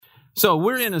So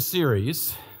we're in a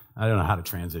series. I don't know how to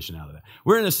transition out of that.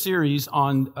 We're in a series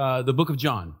on the book of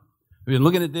John. We've been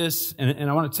looking at this, and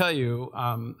I want to tell you,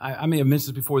 I may have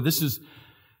mentioned this before. This is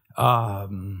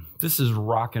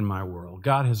rocking my world.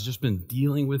 God has just been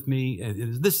dealing with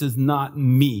me. This is not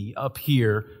me up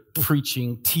here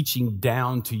preaching, teaching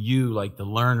down to you like the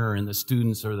learner and the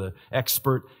students or the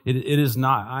expert. It is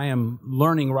not. I am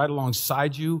learning right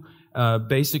alongside you.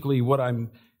 Basically, what I'm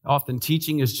often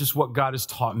teaching is just what God has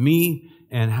taught me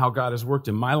and how God has worked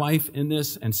in my life in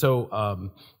this. And so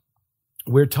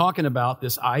we're talking about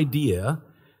this idea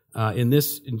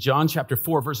in John chapter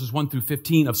 4, verses 1 through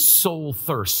 15 of soul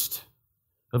thirst,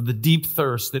 of the deep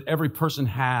thirst that every person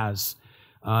has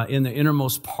in the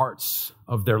innermost parts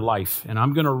of their life. And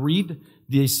I'm going to read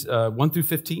these 1 through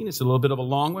 15. It's a little bit of a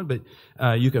long one, but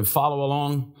you can follow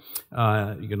along.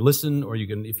 You can listen, or you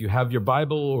can, if you have your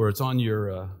Bible or it's on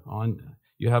your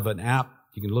you have an app,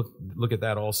 you can look at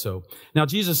that also. Now,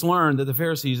 Jesus learned that the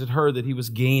Pharisees had heard that he was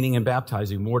gaining and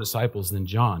baptizing more disciples than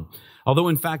John, although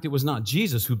in fact it was not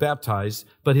Jesus who baptized,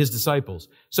 but his disciples.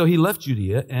 So he left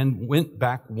Judea and went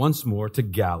back once more to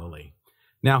Galilee.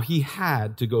 Now he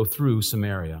had to go through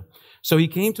Samaria. So he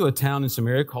came to a town in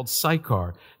Samaria called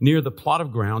Sychar. Near the plot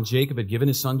of ground Jacob had given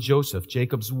his son Joseph.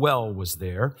 Jacob's well was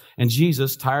there, and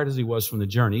Jesus, tired as he was from the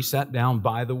journey, sat down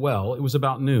by the well. It was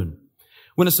about noon.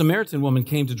 When a Samaritan woman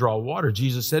came to draw water,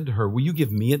 Jesus said to her, "Will you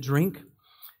give me a drink?"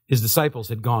 His disciples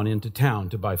had gone into town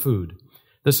to buy food.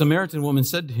 The Samaritan woman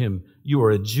said to him, "You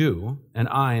are a Jew, and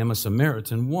I am a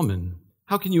Samaritan woman.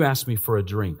 How can you ask me for a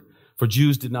drink?" For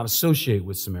Jews did not associate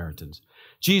with Samaritans.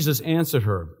 Jesus answered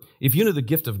her, "If you knew the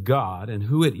gift of God and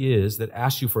who it is that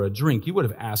asks you for a drink, you would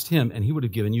have asked him, and he would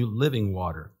have given you living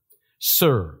water."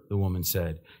 "Sir," the woman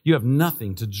said, "you have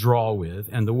nothing to draw with,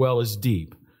 and the well is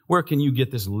deep. Where can you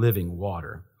get this living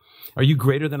water? Are you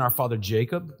greater than our father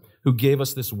Jacob, who gave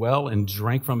us this well and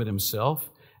drank from it himself,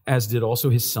 as did also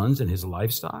his sons and his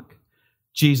livestock?"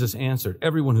 Jesus answered,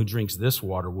 "Everyone who drinks this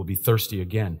water will be thirsty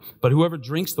again, but whoever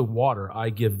drinks the water I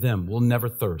give them will never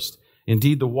thirst.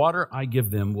 Indeed, the water I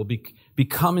give them will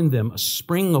become in them a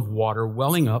spring of water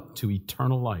welling up to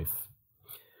eternal life."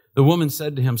 The woman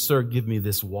said to him, "Sir, give me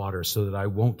this water so that I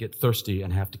won't get thirsty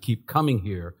and have to keep coming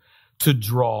here to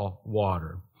draw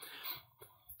water."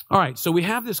 All right, so we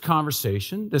have this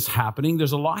conversation that's happening.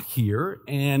 There's a lot here,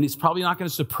 and it's probably not going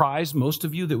to surprise most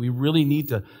of you that we really need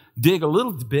to dig a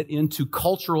little bit into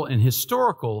cultural and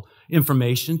historical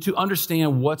information to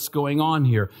understand what's going on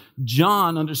here.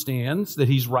 John understands that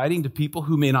he's writing to people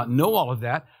who may not know all of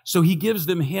that, so he gives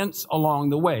them hints along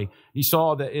the way. You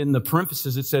saw that in the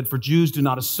parentheses it said, "For Jews do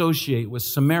not associate with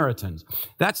Samaritans."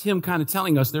 That's him kind of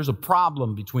telling us there's a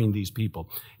problem between these people.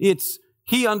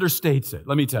 He understates it.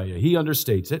 Let me tell you, he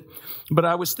understates it. But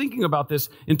I was thinking about this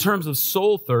in terms of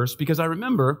soul thirst because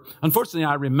unfortunately,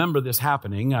 I remember this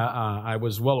happening. I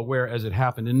was well aware as it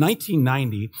happened. In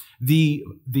 1990, the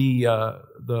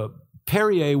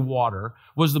Perrier water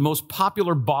was the most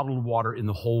popular bottled water in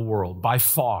the whole world by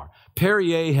far.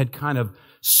 Perrier had kind of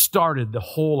started the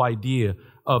whole idea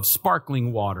of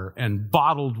sparkling water and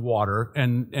bottled water,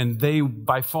 and they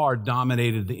by far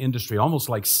dominated the industry. Almost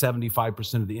like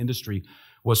 75% of the industry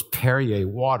was Perrier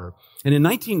water. And in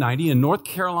 1990, in North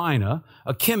Carolina,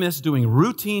 a chemist doing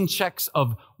routine checks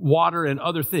of water and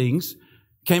other things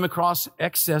came across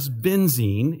excess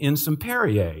benzene in some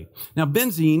Perrier. Now,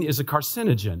 benzene is a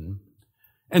carcinogen.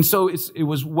 And so it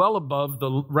was well above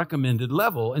the recommended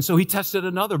level. And so he tested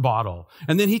another bottle,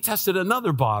 and then he tested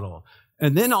another bottle.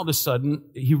 And then all of a sudden,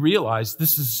 he realized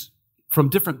this is from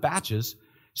different batches.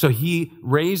 So he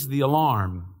raised the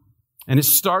alarm. And it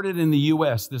started in the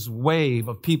U.S., this wave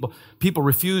of people. People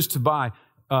refused to buy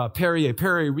Perrier.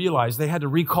 Perrier realized they had to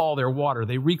recall their water.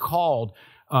 They recalled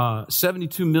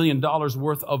 $72 million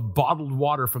worth of bottled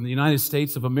water from the United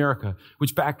States of America,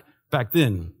 which back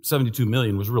then, 72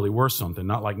 million was really worth something,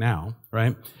 not like now,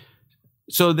 right?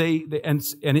 So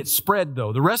and it spread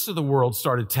though. The rest of the world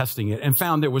started testing it and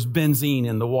found there was benzene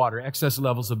in the water, excess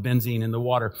levels of benzene in the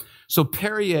water. So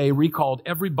Perrier recalled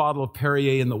every bottle of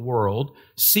Perrier in the world,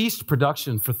 ceased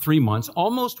production for 3 months,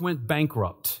 almost went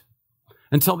bankrupt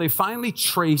until they finally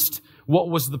traced what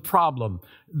was the problem.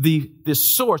 This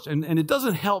source, and it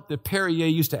doesn't help that Perrier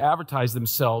used to advertise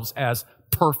themselves as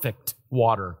perfect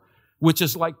water, which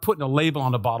is like putting a label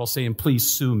on a bottle saying, "Please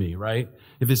sue me," right?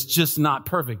 If it's just not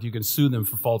perfect, you can sue them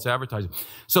for false advertising.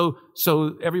 So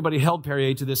everybody held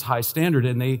Perrier to this high standard,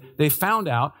 and they found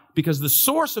out because the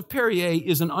source of Perrier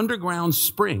is an underground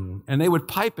spring, and they would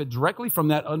pipe it directly from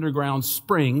that underground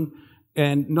spring,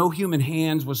 and no human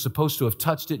hands was supposed to have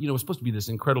touched it. It was supposed to be this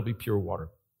incredibly pure water.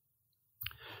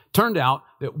 Turned out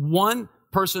that one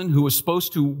person who was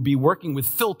supposed to be working with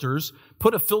filters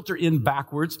put a filter in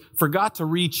backwards, forgot to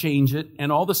rechange it,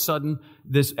 and all of a sudden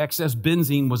this excess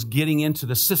benzene was getting into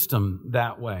the system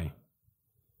that way.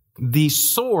 The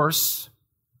source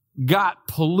got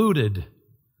polluted,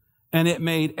 and it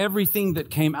made everything that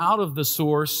came out of the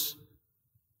source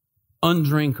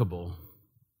undrinkable.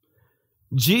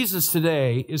 Jesus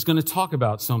today is going to talk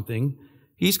about something.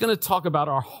 He's going to talk about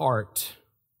our heart.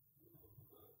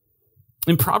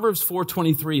 In Proverbs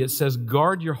 4:23, it says,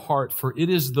 guard your heart, for it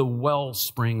is the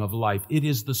wellspring of life. It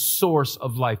is the source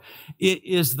of life. It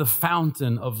is the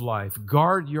fountain of life.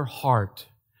 Guard your heart.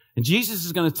 And Jesus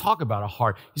is going to talk about a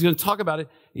heart. He's going to talk about it.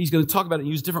 He's going to talk about it and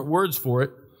use different words for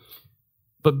it.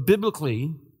 But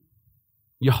biblically,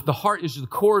 the heart is the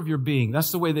core of your being.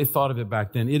 That's the way they thought of it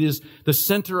back then. It is the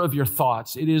center of your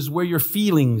thoughts. It is where your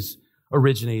feelings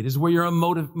originate. It is where your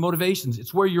motivations.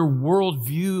 It's where your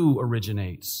worldview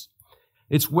originates.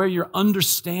 It's where your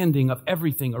understanding of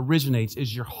everything originates,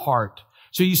 is your heart.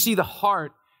 So you see, the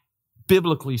heart,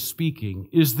 biblically speaking,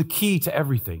 is the key to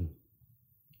everything.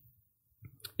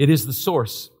 It is the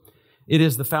source. It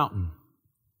is the fountain.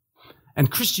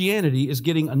 And Christianity is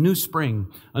getting a new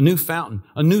spring, a new fountain,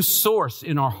 a new source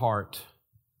in our heart.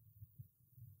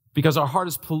 Because our heart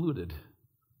is polluted.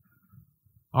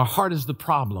 Our heart is the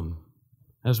problem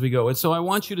as we go. And so I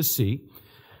want you to see,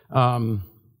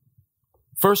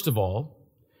 first of all,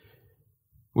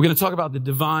 we're going to talk about the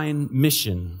divine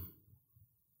mission.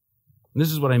 And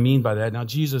this is what I mean by that. Now,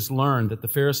 Jesus learned that the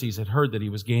Pharisees had heard that he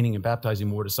was gaining and baptizing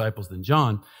more disciples than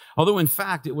John, although in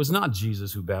fact it was not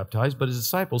Jesus who baptized, but his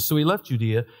disciples. So he left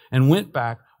Judea and went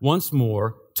back once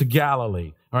more to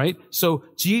Galilee. All right? So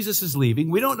Jesus is leaving.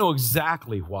 We don't know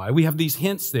exactly why. We have these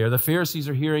hints there. The Pharisees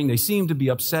are hearing. They seem to be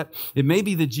upset. It may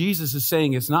be that Jesus is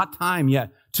saying it's not time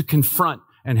yet to confront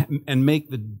and make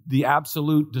the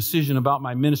absolute decision about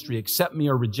my ministry, accept me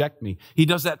or reject me. He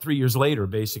does that 3 years later,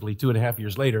 basically, 2.5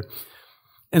 years later.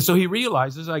 And so he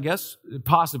realizes, I guess,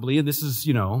 possibly, and this is,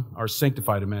 our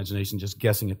sanctified imagination just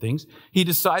guessing at things, he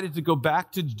decided to go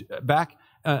back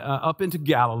up into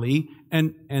Galilee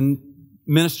and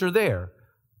minister there.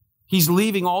 He's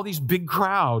leaving all these big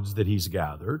crowds that he's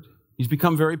gathered. He's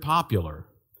become very popular.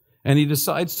 And he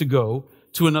decides to go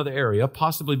to another area,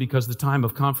 possibly because the time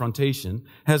of confrontation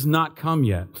has not come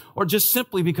yet, or just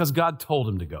simply because God told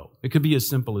him to go. It could be as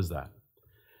simple as that.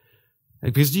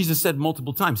 Because Jesus said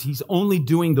multiple times, he's only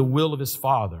doing the will of his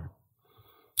Father.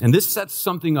 And this sets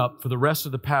something up for the rest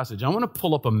of the passage. I want to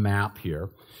pull up a map here,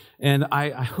 and I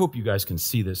hope you guys can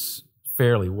see this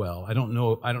fairly well. I don't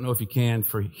know if you can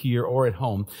for here or at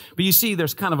home. But you see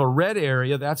there's kind of a red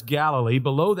area, that's Galilee.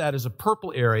 Below that is a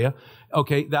purple area.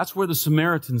 Okay, that's where the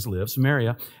Samaritans live,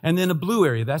 Samaria. And then a blue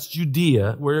area, that's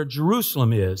Judea, where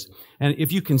Jerusalem is. And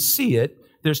if you can see it,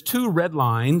 there's two red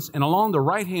lines, and along the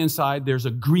right-hand side, there's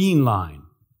a green line.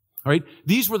 All right?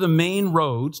 These were the main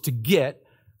roads to get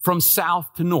from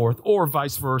south to north, or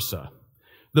vice versa.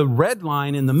 The red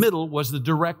line in the middle was the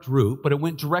direct route, but it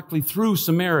went directly through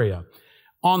Samaria.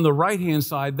 On the right-hand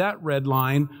side, that red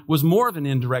line was more of an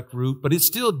indirect route, but it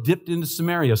still dipped into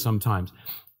Samaria sometimes.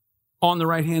 On the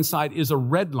right-hand side is a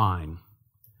red line.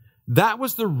 That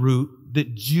was the route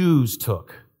that Jews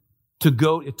took to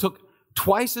go. It took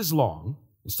twice as long.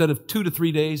 Instead of 2 to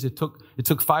 3 days, it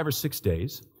took 5 or 6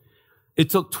 days.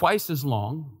 It took twice as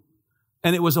long,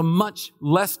 and it was a much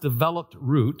less developed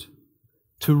route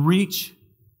to reach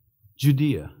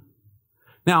Judea.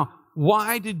 Now,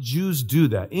 why did Jews do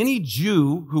that? Any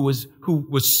Jew who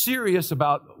was serious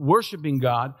about worshiping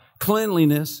God,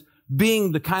 cleanliness,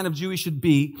 being the kind of Jew he should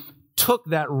be, took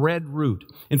that red route.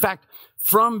 In fact,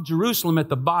 from Jerusalem at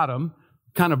the bottom,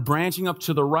 kind of branching up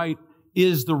to the right,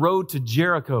 is the road to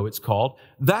Jericho, it's called.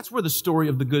 That's where the story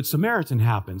of the Good Samaritan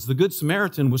happens. The Good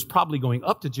Samaritan was probably going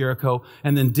up to Jericho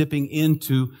and then dipping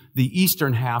into the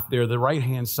eastern half there, the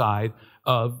right-hand side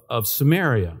of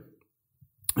Samaria.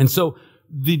 And so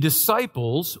the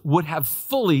disciples would have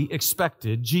fully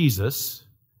expected Jesus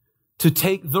to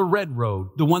take the red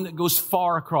road, the one that goes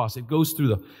far across. It goes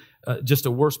through just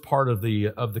a worse part of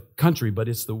the country, but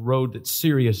it's the road that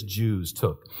serious Jews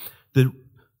took.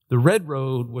 The red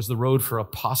road was the road for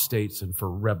apostates and for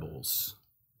rebels.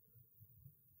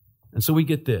 And so we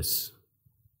get this.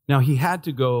 Now, he had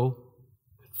to go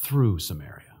through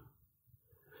Samaria.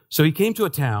 So he came to a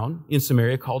town in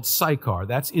Samaria called Sychar.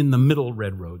 That's in the middle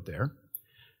red road there.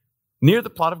 Near the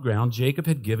plot of ground Jacob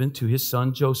had given to his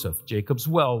son Joseph. Jacob's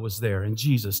well was there, and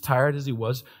Jesus, tired as he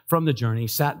was from the journey,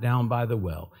 sat down by the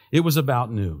well. It was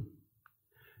about noon.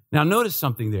 Now, notice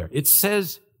something there. It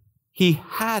says he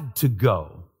had to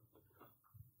go.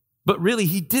 But really,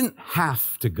 he didn't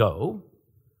have to go,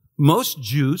 Most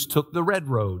Jews took the red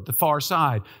road, the far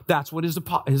side. That's what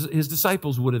his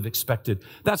disciples would have expected.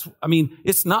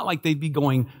 It's not like they'd be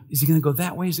going, is he going to go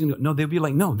that way? Is he going to go? No, they'd be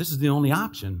like, no, this is the only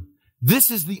option.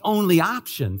 This is the only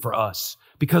option for us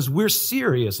because we're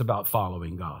serious about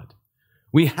following God.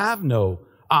 We have no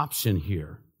option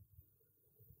here.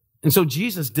 And so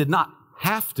Jesus did not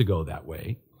have to go that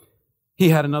way. He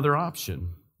had another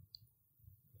option.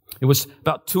 It was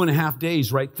about 2.5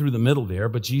 days right through the middle there,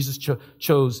 but Jesus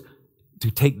chose to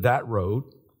take that road.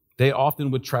 They often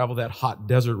would travel that hot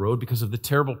desert road because of the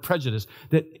terrible prejudice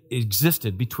that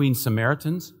existed between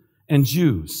Samaritans and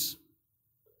Jews.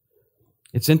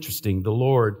 It's interesting. The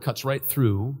Lord cuts right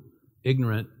through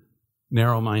ignorant,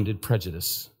 narrow-minded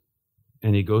prejudice,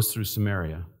 and he goes through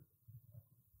Samaria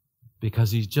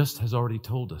because he just has already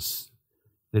told us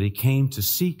that he came to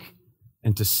seek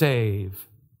and to save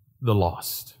the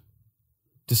lost.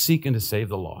 To seek and to save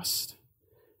the lost.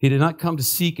 He did not come to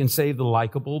seek and save the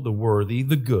likable, the worthy,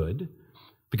 the good,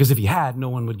 because if he had, no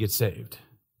one would get saved.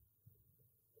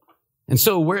 And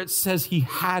so where it says he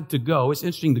had to go, it's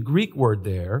interesting, the Greek word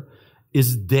there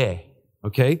is de,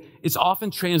 okay? It's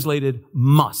often translated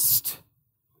must.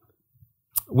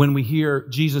 When we hear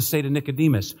Jesus say to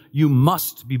Nicodemus, you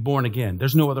must be born again.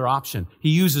 There's no other option.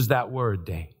 He uses that word,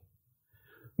 de.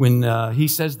 When he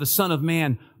says the Son of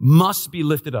Man must be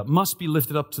lifted up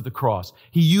to the cross,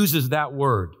 he uses that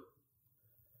word.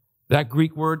 That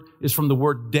Greek word is from the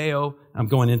word deo. I'm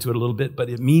going into it a little bit,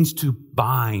 but it means to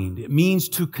bind. It means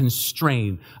to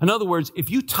constrain. In other words,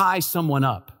 if you tie someone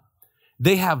up,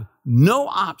 they have no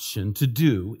option to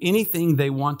do anything they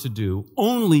want to do,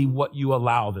 only what you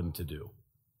allow them to do.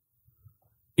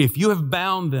 If you have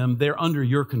bound them, they're under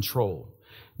your control.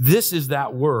 This is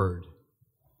that word.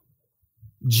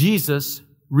 Jesus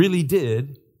really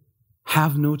did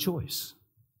have no choice.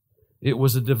 It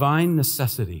was a divine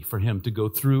necessity for him to go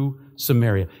through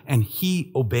Samaria, and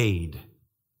he obeyed.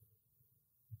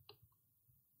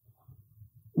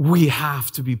 We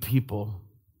have to be people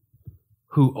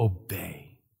who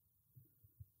obey.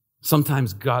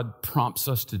 Sometimes God prompts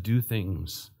us to do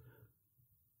things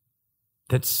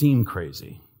that seem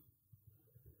crazy.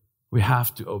 We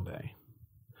have to obey.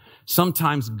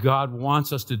 Sometimes God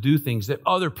wants us to do things that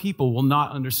other people will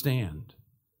not understand.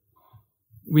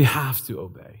 We have to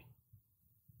obey.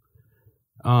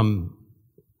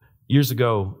 Years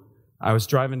ago, I was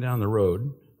driving down the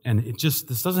road, and this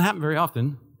doesn't happen very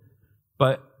often,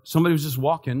 but somebody was just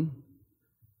walking,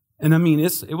 and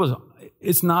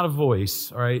it's not a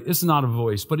voice, all right? It's not a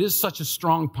voice, but it's such a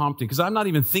strong prompting, because I'm not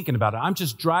even thinking about it. I'm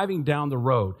just driving down the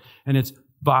road, and it's,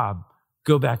 Bob,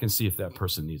 go back and see if that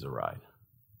person needs a ride.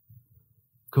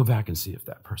 Go back and see if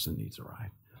that person needs a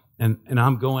ride. And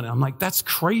I'm like, that's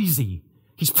crazy.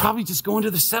 He's probably just going to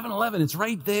the 7-Eleven. It's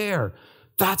right there.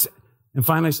 And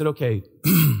finally I said, okay,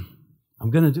 I'm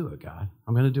going to do it, God.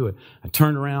 I'm going to do it. I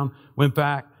turned around, went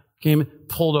back, came,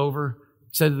 pulled over,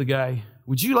 said to the guy,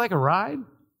 would you like a ride?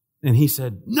 And he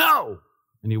said, no.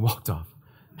 And he walked off.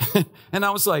 And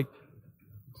I was like,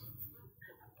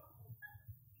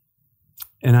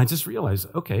 and I just realized,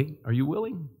 okay, are you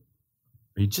willing?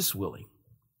 Are you just willing?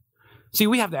 See,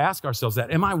 we have to ask ourselves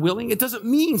that. Am I willing? It doesn't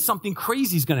mean something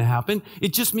crazy is going to happen.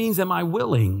 It just means, am I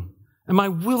willing? Am I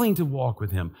willing to walk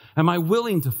with him? Am I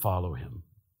willing to follow him?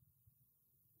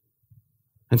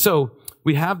 And so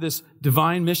we have this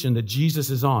divine mission that Jesus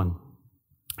is on.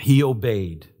 He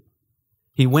obeyed.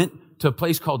 He went to a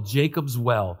place called Jacob's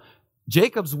Well.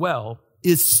 Jacob's Well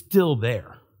is still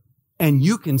there, and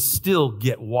you can still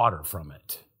get water from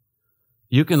it.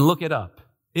 You can look it up.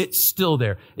 It's still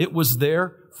there. It was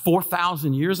there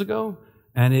 4,000 years ago,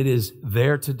 and it is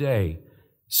there today,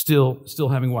 still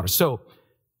having water. So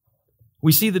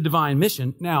we see the divine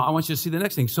mission. Now, I want you to see the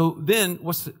next thing. So then,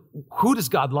 who does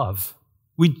God love?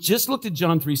 We just looked at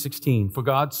John 3:16. For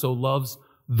God so loves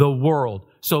the world.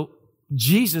 So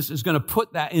Jesus is going to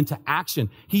put that into action.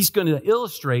 He's going to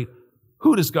illustrate,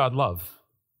 who does God love?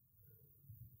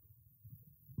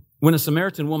 When a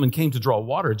Samaritan woman came to draw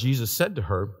water, Jesus said to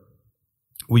her,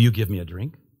 will you give me a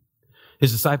drink?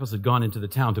 His disciples had gone into the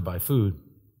town to buy food.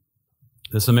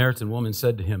 The Samaritan woman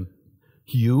said to him,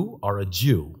 you are a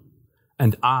Jew,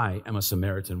 and I am a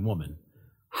Samaritan woman.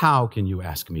 How can you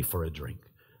ask me for a drink?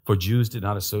 For Jews did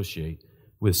not associate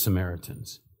with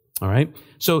Samaritans. All right?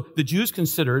 So the Jews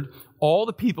considered all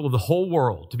the people of the whole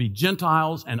world to be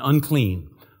Gentiles and unclean.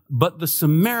 But the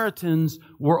Samaritans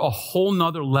were a whole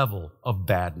nother level of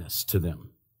badness to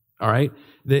them. All right?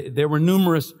 There were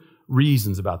numerous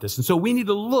reasons about this. And so we need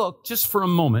to look just for a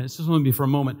moment, it's just going to be for a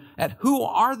moment, at who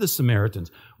are the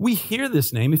Samaritans. We hear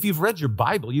this name. If you've read your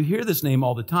Bible, you hear this name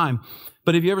all the time.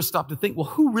 But have you ever stopped to think, well,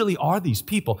 who really are these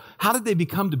people? How did they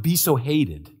become to be so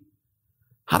hated?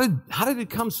 How did it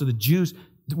come to the Jews,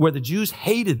 where the Jews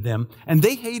hated them, and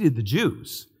they hated the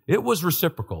Jews? It was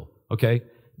reciprocal, okay?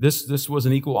 This was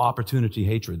an equal opportunity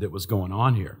hatred that was going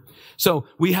on here. So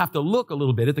we have to look a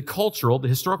little bit at the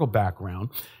historical background.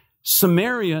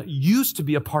 Samaria used to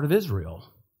be a part of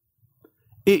Israel.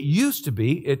 It used to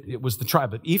be, it was the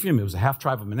tribe of Ephraim, it was a half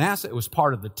tribe of Manasseh, it was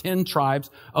part of the 10 tribes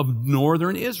of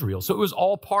northern Israel. So it was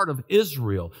all part of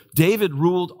Israel. David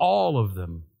ruled all of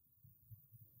them.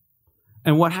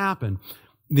 And what happened?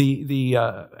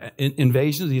 The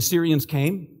invasions, the Assyrians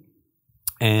came,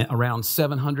 and around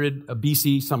 700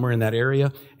 BC, somewhere in that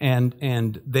area,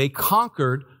 and they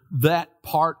conquered that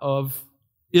part of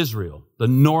Israel, the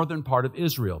northern part of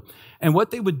Israel. And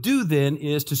what they would do then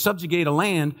is, to subjugate a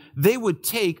land, they would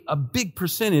take a big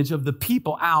percentage of the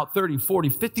people out, 30, 40,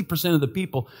 50% of the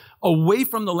people, away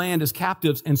from the land as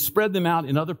captives and spread them out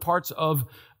in other parts of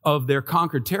their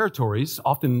conquered territories,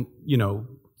 often,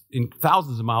 in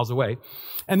thousands of miles away.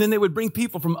 And then they would bring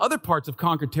people from other parts of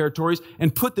conquered territories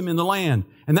and put them in the land.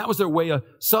 And that was their way of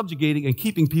subjugating and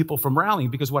keeping people from rallying.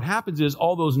 Because what happens is,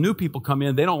 all those new people come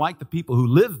in, they don't like the people who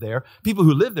live there. People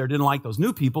who live there didn't like those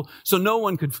new people. So no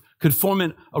one could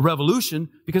foment a revolution,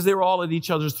 because they were all at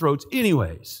each other's throats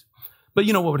anyways. But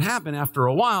what would happen after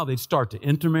a while? They'd start to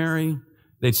intermarry.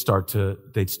 They'd start to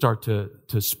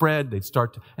spread.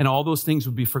 And all those things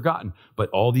would be forgotten. But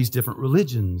all these different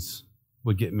religions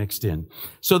would get mixed in.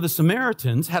 So the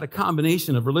Samaritans had a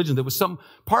combination of religion that was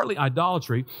partly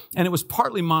idolatry, and it was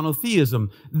partly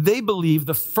monotheism. They believed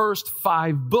the first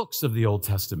 5 books of the Old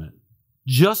Testament.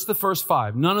 Just the first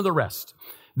 5, none of the rest.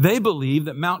 They believed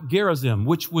that Mount Gerizim,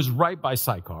 which was right by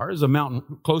Sychar, is a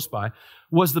mountain close by,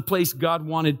 was the place God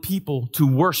wanted people to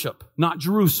worship, not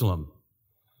Jerusalem.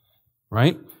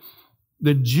 Right?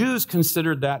 The Jews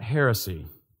considered that heresy.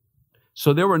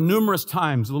 So there were numerous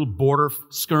times, little border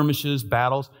skirmishes,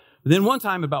 battles. But then one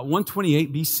time, about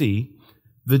 128 BC,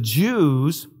 the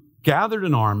Jews gathered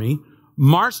an army,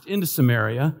 marched into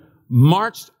Samaria,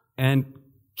 marched and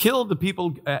killed the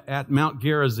people at Mount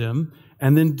Gerizim,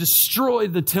 and then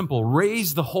destroyed the temple,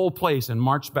 razed the whole place, and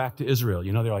marched back to Israel.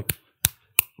 They're like,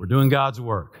 we're doing God's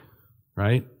work,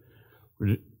 right?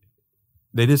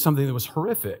 They did something that was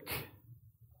horrific.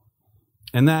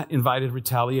 And that invited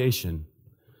retaliation.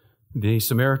 The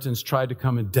Samaritans tried to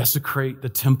come and desecrate the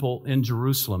temple in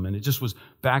Jerusalem, and it just was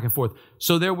back and forth.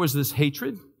 So there was this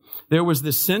hatred. There was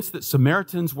this sense that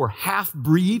Samaritans were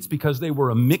half-breeds because they were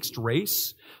a mixed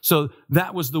race. So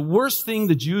that was the worst thing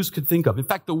the Jews could think of. In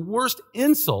fact, the worst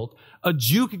insult a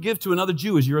Jew could give to another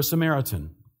Jew is, you're a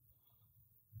Samaritan.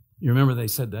 You remember they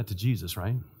said that to Jesus,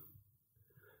 right?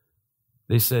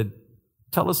 They said,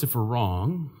 tell us if we're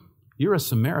wrong. You're a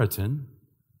Samaritan,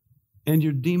 and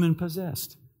you're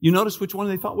demon-possessed. You notice which one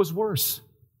they thought was worse.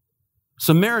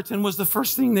 Samaritan was the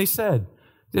first thing they said.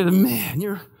 They said, man,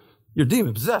 you're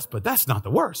demon-possessed, but that's not the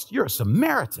worst. You're a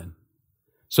Samaritan.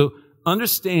 So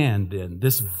understand then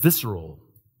this visceral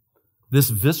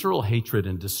hatred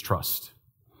and distrust.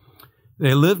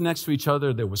 They lived next to each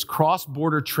other. There was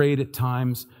cross-border trade at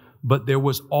times, but there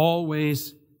was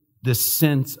always this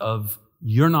sense of,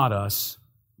 you're not us,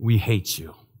 we hate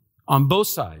you, on both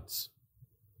sides.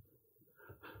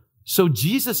 So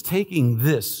Jesus taking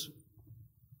this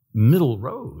middle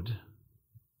road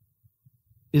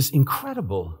is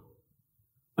incredible.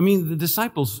 I mean, the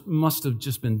disciples must have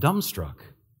just been dumbstruck.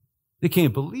 They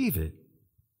can't believe it.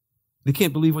 They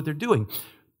can't believe what they're doing,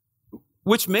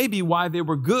 which may be why they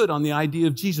were good on the idea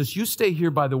of, Jesus, you stay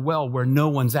here by the well where no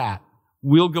one's at.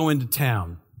 We'll go into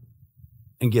town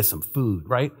and get some food,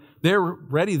 right? They're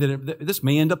ready that this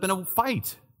may end up in a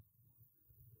fight.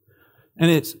 And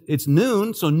it's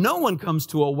noon, so no one comes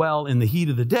to a well in the heat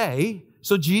of the day,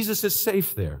 so Jesus is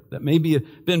safe there. That may be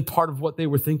been part of what they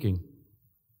were thinking.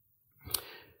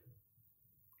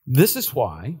 This is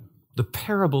why the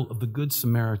parable of the Good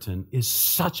Samaritan is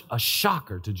such a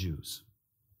shocker to Jews.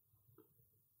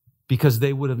 Because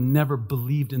they would have never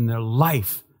believed in their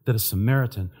life that a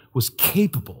Samaritan was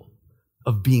capable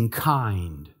of being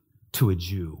kind to a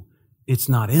Jew. It's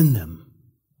not in them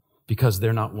because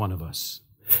they're not one of us.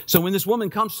 So when this woman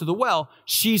comes to the well,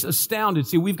 she's astounded.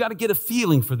 See, we've got to get a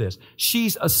feeling for this.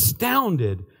 She's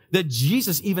astounded that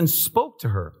Jesus even spoke to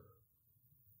her.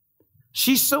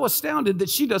 She's so astounded that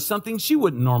she does something she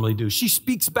wouldn't normally do. She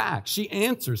speaks back. She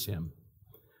answers him.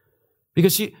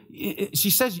 Because she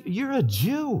says, you're a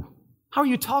Jew. How are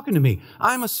you talking to me?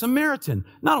 I'm a Samaritan.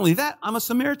 Not only that, I'm a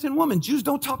Samaritan woman. Jews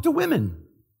don't talk to women.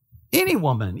 Any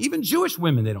woman, even Jewish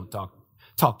women, they don't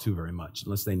talk to very much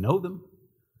unless they know them.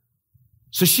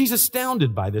 So she's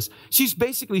astounded by this. She's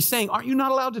basically saying, aren't you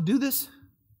not allowed to do this?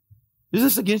 Is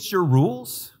this against your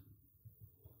rules?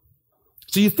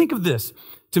 So you think of this.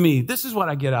 To me, this is what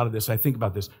I get out of this. I think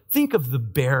about this. Think of the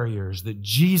barriers that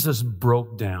Jesus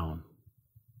broke down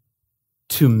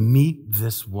to meet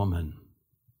this woman.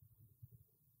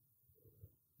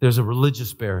 There's a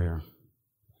religious barrier.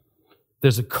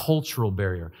 There's a cultural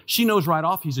barrier. She knows right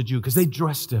off he's a Jew because they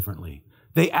dress differently.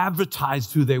 They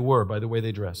advertised who they were by the way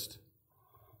they dressed.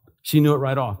 She knew it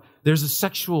right off. There's a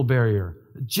sexual barrier.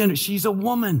 She's a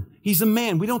woman. He's a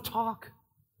man. We don't talk.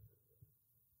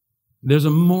 There's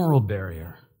a moral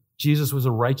barrier. Jesus was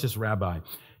a righteous rabbi.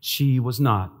 She was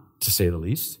not, to say the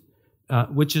least,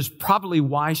 which is probably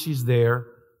why she's there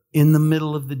in the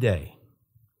middle of the day.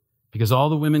 Because all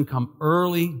the women come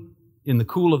early in the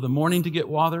cool of the morning to get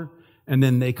water, and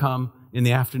then they come in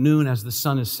the afternoon as the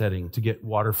sun is setting to get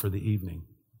water for the evening.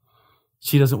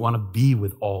 She doesn't want to be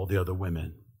with all the other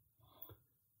women.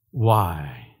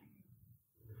 Why?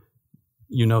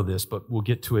 You know this, but we'll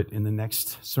get to it in the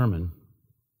next sermon.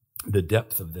 The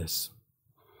depth of this.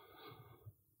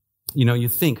 You know,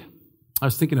 I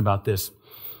was thinking about this.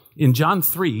 In John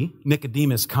 3,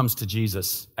 Nicodemus comes to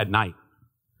Jesus at night.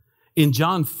 In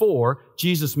John 4,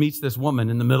 Jesus meets this woman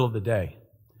in the middle of the day.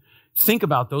 Think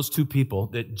about those two people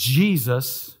that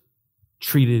Jesus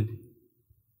treated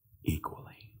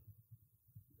equally.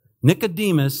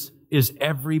 Nicodemus is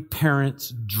every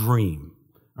parent's dream.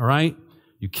 All right?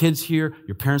 You kids here,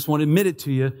 your parents won't admit it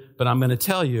to you, but I'm going to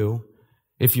tell you,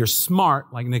 if you're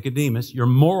smart like Nicodemus, you're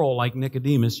moral like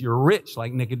Nicodemus, you're rich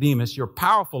like Nicodemus, you're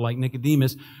powerful like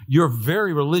Nicodemus, you're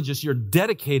very religious, you're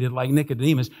dedicated like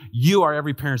Nicodemus, you are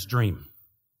every parent's dream.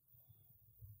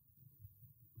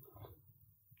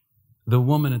 The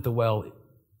woman at the well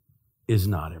is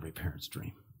not every parent's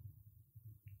dream.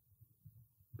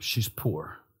 She's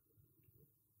poor.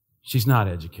 She's not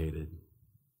educated.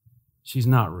 She's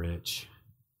not rich.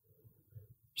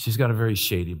 She's got a very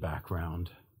shady background.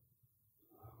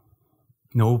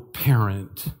 No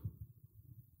parent,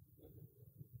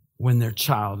 when their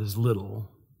child is little,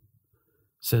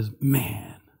 says,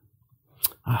 man,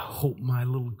 I hope my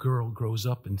little girl grows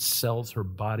up and sells her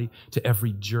body to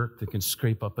every jerk that can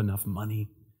scrape up enough money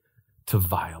to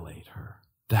violate her.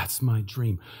 That's my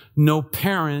dream. No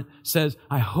parent says,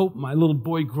 I hope my little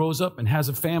boy grows up and has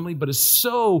a family, but is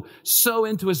so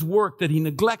into his work that he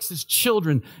neglects his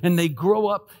children and they grow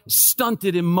up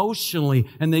stunted emotionally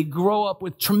and they grow up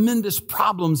with tremendous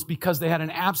problems because they had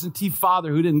an absentee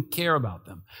father who didn't care about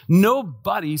them.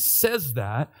 Nobody says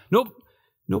that.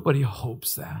 Nobody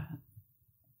hopes that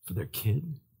for their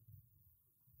kid.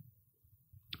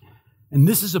 And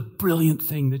this is a brilliant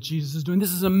thing that Jesus is doing.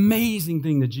 This is an amazing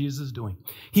thing that Jesus is doing.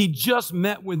 He just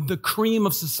met with the cream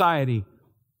of society,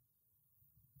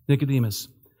 Nicodemus.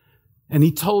 And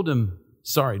he told him,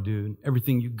 sorry, dude,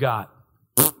 everything you got,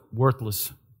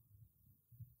 worthless.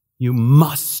 You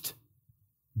must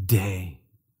die.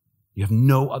 You have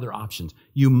no other options.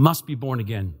 You must be born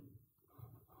again.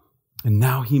 And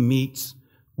now he meets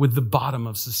with the bottom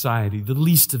of society, the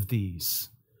least of these.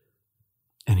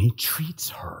 And he treats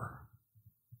her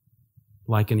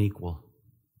like an equal.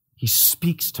 He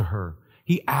speaks to her.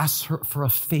 He asks her for a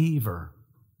favor.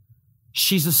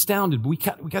 She's astounded. We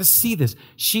got to see this.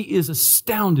 She is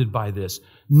astounded by this.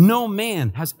 No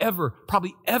man has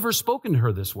probably ever spoken to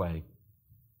her this way.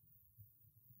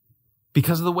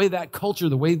 Because of the way that culture,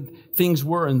 the way things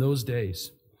were in those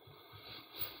days.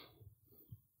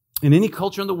 In any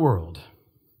culture in the world.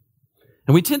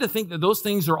 And we tend to think that those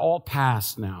things are all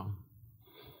past now.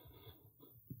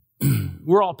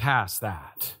 We're all past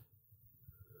that.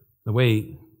 The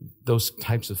way those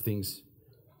types of things.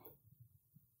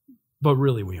 But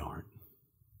really we aren't.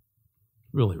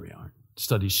 Really we aren't.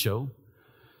 Studies show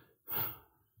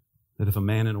that if a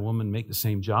man and a woman make the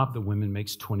same job, the woman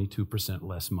makes 22%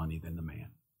 less money than the man,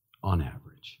 on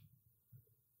average.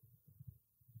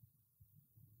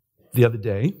 The other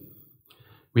day,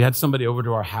 we had somebody over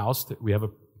to our house that we have a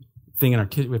thing in our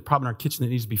kitchen, we have a problem in our kitchen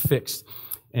that needs to be fixed.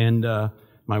 And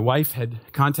my wife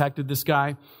had contacted this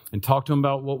guy and talked to him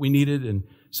about what we needed. And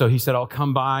so he said, I'll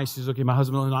come by. She says, okay, my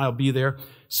husband and I will be there.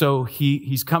 So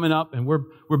he's coming up and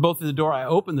we're both at the door. I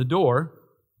open the door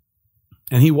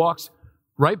and he walks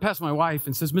right past my wife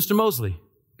and says, Mr. Mosley,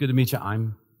 good to meet you.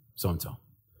 I'm so-and-so.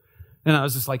 And I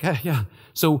was just like, hey, yeah.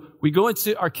 So we go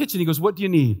into our kitchen. He goes, what do you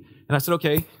need? And I said,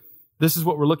 okay, this is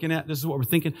what we're looking at. This is what we're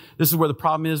thinking. This is where the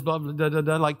problem is, blah, blah, blah, blah,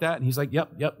 blah, like that. And he's like,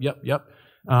 yep.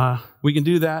 We can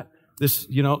do that. this,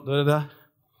 da, da, da.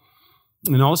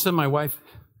 And all of a sudden my wife,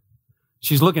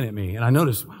 she's looking at me, and I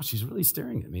notice, wow, she's really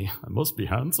staring at me. I must be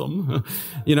handsome,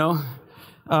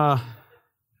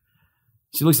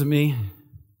 She looks at me,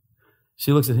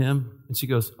 she looks at him, and she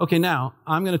goes, okay, now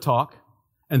I'm going to talk,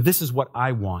 and this is what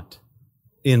I want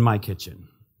in my kitchen.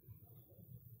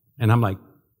 And I'm like,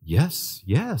 yes,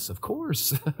 of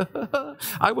course.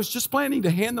 I was just planning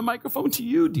to hand the microphone to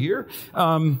you, dear.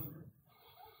 And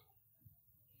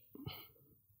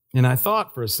I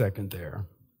thought for a second there.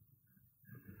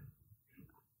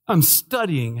 I'm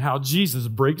studying how Jesus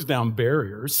breaks down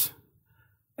barriers,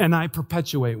 and I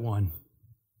perpetuate one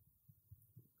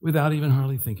without even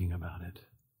hardly thinking about it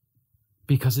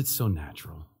because it's so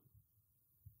natural.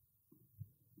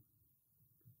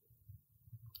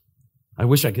 I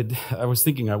wish I could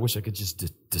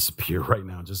just disappear right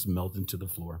now, just melt into the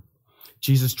floor.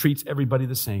 Jesus treats everybody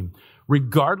the same,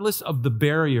 regardless of the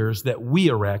barriers that we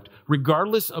erect,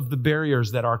 regardless of the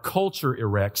barriers that our culture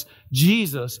erects.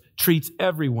 Jesus treats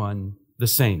everyone the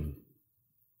same.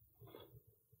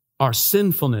 Our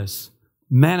sinfulness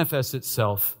manifests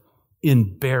itself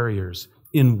in barriers,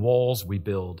 in walls we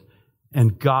build,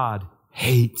 and God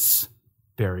hates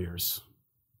barriers.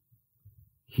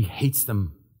 He hates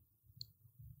them.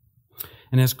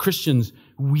 And as Christians,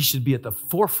 we should be at the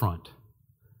forefront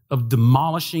of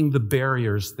demolishing the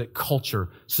barriers that culture,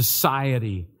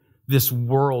 society, this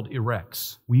world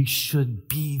erects. We should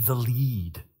be the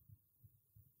lead.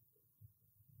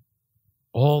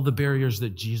 All the barriers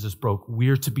that Jesus broke,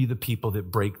 we're to be the people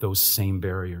that break those same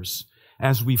barriers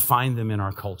as we find them in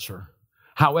our culture.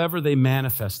 However they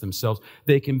manifest themselves,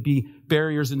 they can be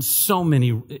barriers in so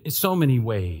many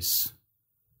ways.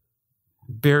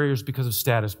 Barriers because of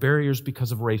status, barriers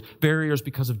because of race, barriers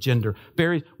because of gender,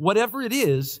 barriers, whatever it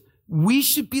is, we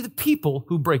should be the people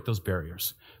who break those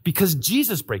barriers because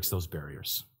Jesus breaks those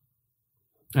barriers.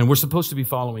 And we're supposed to be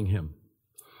following him.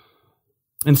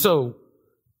 And so,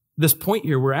 this point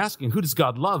here, we're asking, who does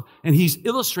God love? And he's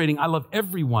illustrating, I love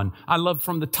everyone. I love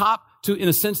from the top to, in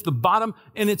a sense, the bottom.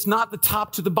 And it's not the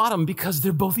top to the bottom because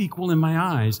they're both equal in my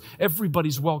eyes.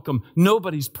 Everybody's welcome.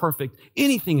 Nobody's perfect.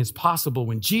 Anything is possible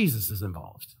when Jesus is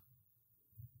involved.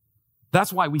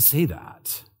 That's why we say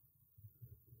that.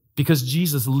 Because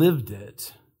Jesus lived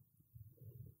it.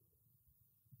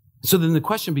 So then the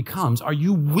question becomes, are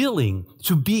you willing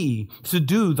to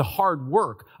do the hard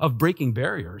work of breaking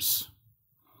barriers?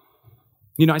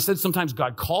 I said sometimes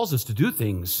God calls us to do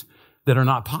things that are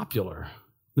not popular.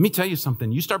 Let me tell you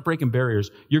something. You start breaking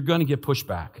barriers, you're going to get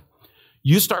pushback.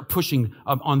 You start pushing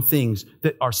on things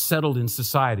that are settled in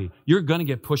society, you're going to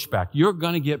get pushback. You're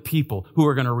going to get people who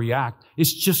are going to react.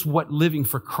 It's just what living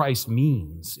for Christ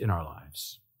means in our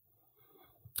lives.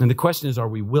 And the question is, are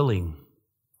we willing?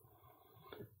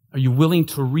 Are you willing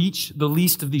to reach the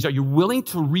least of these? Are you willing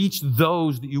to reach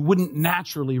those that you wouldn't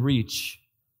naturally reach?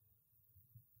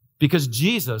 Because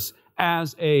Jesus,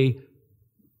 as a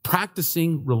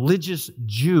practicing religious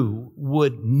Jew,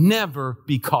 would never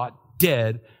be caught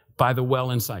dead by the well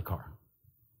in Sychar.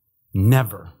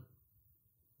 Never.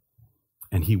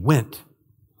 And he went.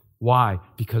 Why?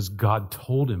 Because God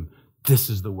told him, this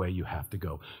is the way you have to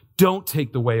go. Don't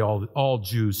take the way all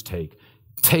Jews take.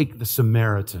 Take the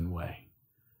Samaritan way.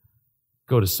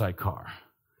 Go to Sychar.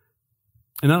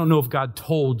 And I don't know if God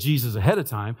told Jesus ahead of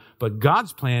time, but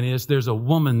God's plan is there's a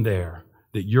woman there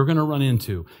that you're going to run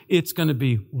into. It's going to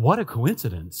be, what a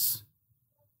coincidence,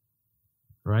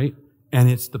 right? And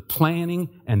it's the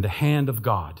planning and the hand of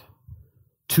God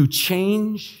to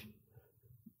change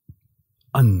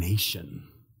a nation.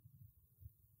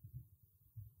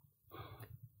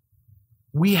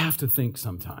 We have to think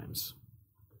sometimes.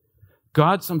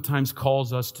 God sometimes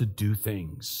calls us to do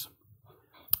things.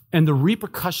 And the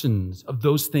repercussions of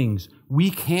those things, we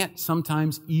can't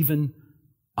sometimes even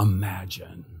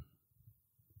imagine.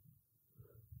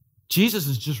 Jesus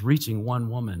is just reaching one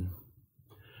woman.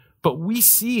 But we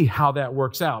see how that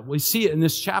works out. We see it in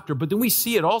this chapter, but then we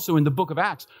see it also in the book of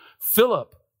Acts.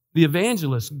 Philip, the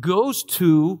evangelist, goes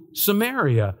to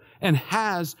Samaria and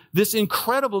has this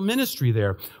incredible ministry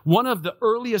there. One of the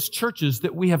earliest churches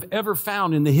that we have ever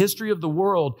found in the history of the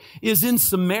world is in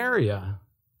Samaria.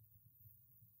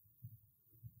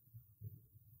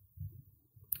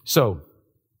 So,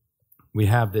 we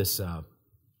have this,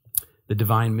 the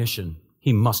divine mission.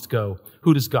 He must go.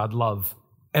 Who does God love?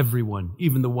 Everyone,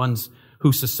 even the ones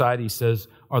who society says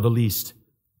are the least.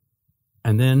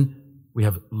 And then we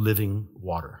have living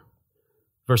water.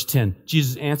 Verse 10,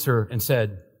 Jesus answered and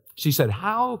said, she said,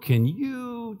 how can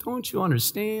you, don't you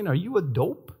understand? Are you a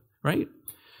dope? Right?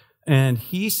 And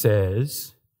he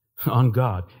says, on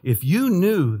God, if you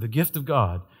knew the gift of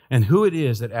God and who it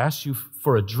is that asks you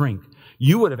for a drink,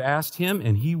 you would have asked him,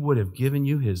 and he would have given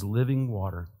you his living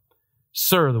water.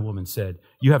 Sir, the woman said,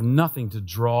 you have nothing to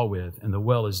draw with, and the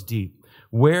well is deep.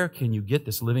 Where can you get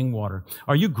this living water?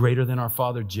 Are you greater than our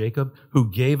father Jacob, who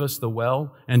gave us the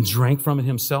well and drank from it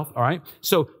himself? All right.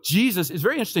 So Jesus is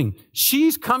very interesting.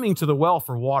 She's coming to the well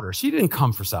for water. She didn't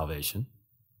come for salvation.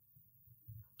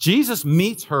 Jesus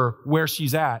meets her where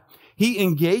she's at. He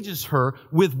engages her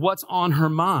with what's on her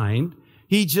mind.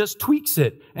 He just tweaks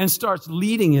it and starts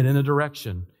leading it in a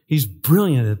direction. He's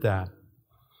brilliant at that.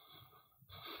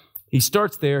 He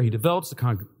starts there. He develops a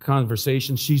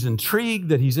conversation. She's intrigued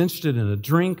that he's interested in a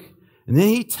drink. And then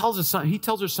he tells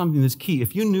her something that's key.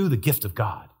 If you knew the gift of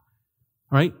God,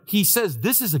 right? He says,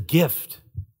 this is a gift.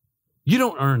 You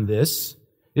don't earn this.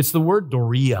 It's the word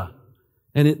doria.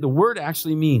 And the word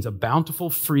actually means a bountiful,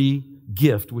 free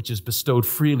gift, which is bestowed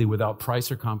freely without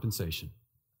price or compensation.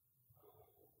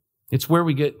 It's where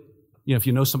we get, if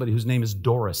you know somebody whose name is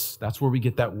Doris, that's where we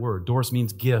get that word. Doris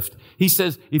means gift. He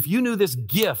says, if you knew this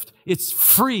gift, it's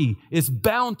free, it's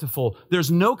bountiful, there's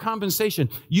no compensation.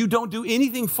 You don't do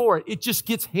anything for it. It just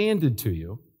gets handed to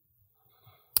you.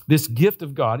 This gift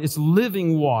of God, it's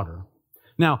living water.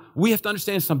 Now, we have to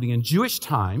understand something. In Jewish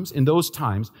times, in those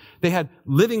times, they had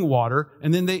living water,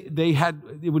 and then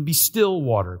it would be still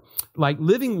water. Like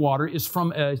living water is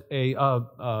from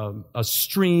a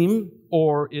stream,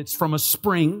 or it's from a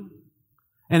spring,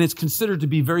 and it's considered to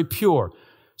be very pure.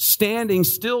 Standing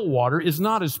still water is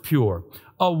not as pure.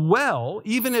 A well,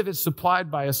 even if it's supplied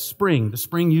by a spring, the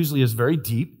spring usually is very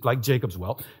deep, like Jacob's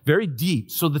well, very deep.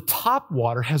 So the top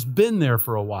water has been there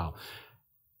for a while.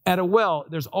 At a well,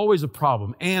 there's always a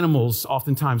problem. Animals,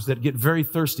 oftentimes, that get very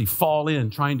thirsty, fall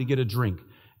in trying to get a drink.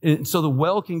 And so the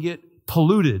well can get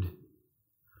polluted.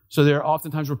 So there are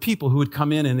oftentimes were people who would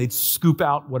come in and they'd scoop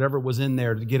out whatever was in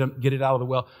there to get it out of the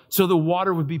well. So the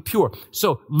water would be pure.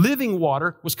 So living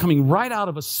water was coming right out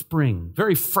of a spring,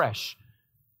 very fresh.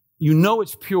 You know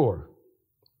it's pure.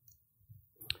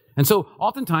 And so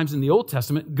oftentimes in the Old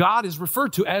Testament, God is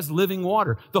referred to as living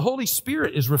water. The Holy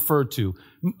Spirit is referred to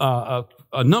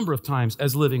a number of times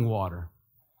as living water.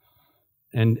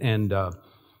 And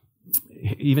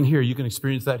even here, you can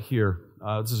experience that here.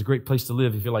 This is a great place to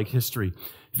live if you like history.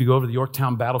 If you go over to the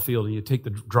Yorktown battlefield and you take the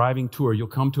driving tour, you'll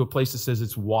come to a place that says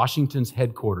it's Washington's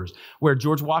headquarters, where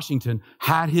George Washington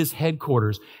had his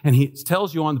headquarters. And he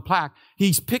tells you on the plaque,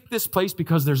 he's picked this place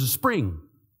because there's a spring.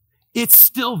 It's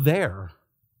still there.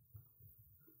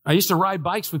 I used to ride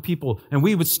bikes with people, and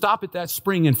we would stop at that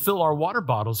spring and fill our water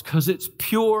bottles because it's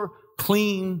pure,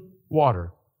 clean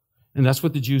water. And that's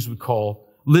what the Jews would call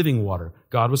living water.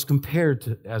 God was compared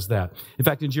to as that. In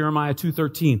fact, in Jeremiah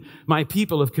 2:13, my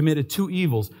people have committed two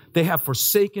evils. They have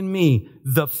forsaken me,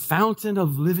 the fountain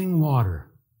of living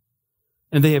water,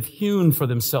 and they have hewn for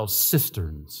themselves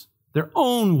cisterns, their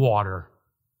own water.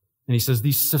 And he says,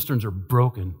 these cisterns are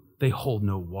broken. They hold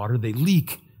no water. They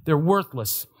leak. They're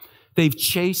worthless. They've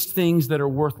chased things that are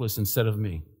worthless instead of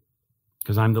me,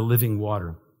 because I'm the living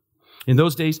water. In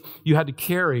those days, you had to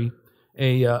carry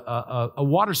a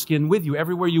water skin with you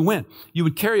everywhere you went. You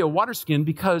would carry a water skin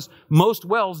because most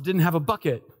wells didn't have a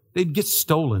bucket. They'd get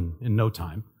stolen in no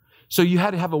time. So you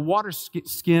had to have a water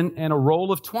skin and a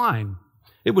roll of twine.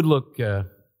 It would look,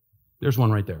 there's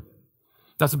one right there.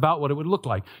 That's about what it would look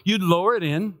like. You'd lower it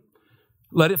in,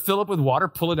 let it fill up with water,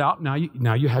 pull it out. Now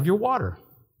you have your water.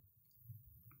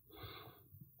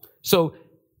 So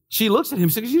she looks at him.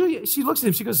 She looks at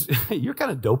him. She goes, "You're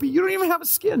kind of dopey. You don't even have a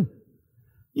skin.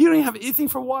 You don't even have anything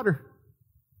for water.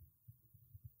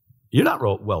 You're not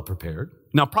well prepared."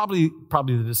 Now, probably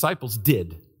the disciples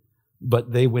did,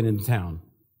 but they went into town.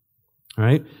 All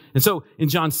right? And so in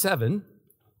John 7,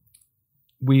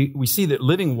 we see that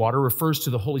living water refers to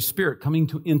the Holy Spirit coming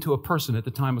into a person at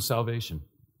the time of salvation.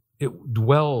 It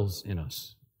dwells in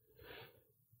us.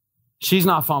 She's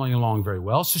not following along very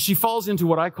well, so she falls into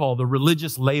what I call the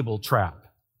religious label trap.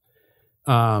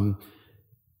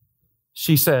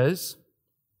 She says,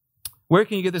 "Where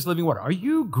can you get this living water? Are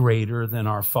you greater than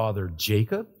our father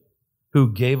Jacob,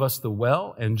 who gave us the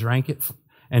well and drank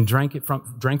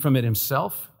from it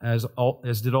himself, as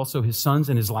did also his sons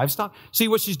and his livestock?" See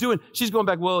what she's doing? She's going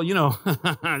back, well,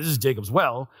 this is Jacob's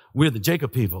well. We're the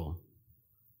Jacob people.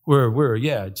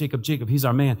 We're Jacob, he's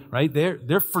our man, right?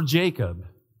 They're for Jacob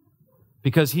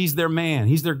because he's their man,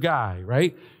 he's their guy,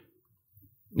 right?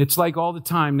 It's like all the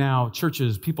time now,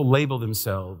 churches, people label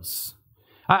themselves.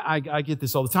 I get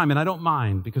this all the time, and I don't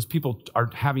mind because people are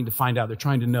having to find out. They're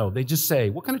trying to know. They just say,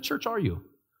 "What kind of church are you?"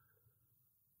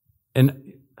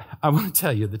 And I want to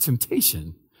tell you the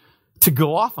temptation to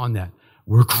go off on that.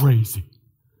 We're crazy.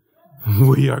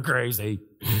 We are crazy.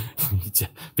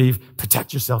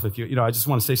 Protect yourself if you know, I just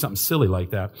want to say something silly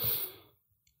like that.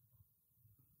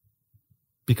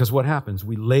 Because what happens?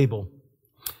 We label.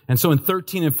 And so in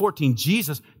 13 and 14,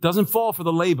 Jesus doesn't fall for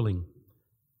the labeling.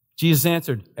 Jesus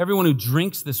answered, everyone who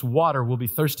drinks this water will be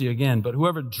thirsty again, but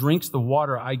whoever drinks the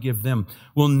water I give them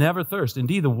will never thirst.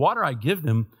 Indeed, the water I give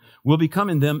them will become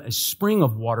in them a spring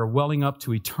of water welling up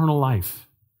to eternal life.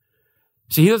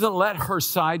 See, he doesn't let her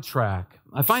sidetrack.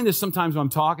 I find this sometimes when I'm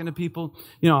talking to people.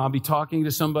 You know, I'll be talking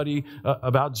to somebody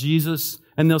about Jesus,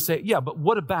 and they'll say, yeah, but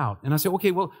what about? And I say,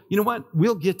 okay, well, you know what?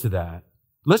 We'll get to that.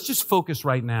 Let's just focus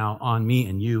right now on me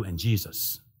and you and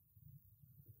Jesus.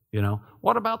 You know,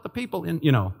 what about the people in,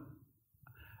 you know?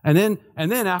 And then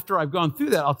after I've gone through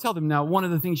that, I'll tell them, now, one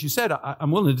of the things you said, I'm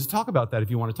willing to talk about that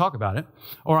if you want to talk about it.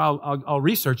 Or I'll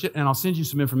research it and I'll send you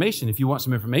some information. If you want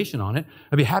some information on it,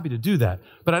 I'd be happy to do that.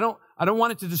 But I don't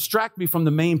want it to distract me from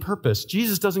the main purpose.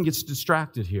 Jesus doesn't get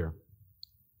distracted here.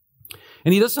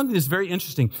 And he does something that's very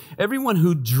interesting. Everyone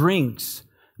who drinks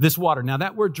this water. Now,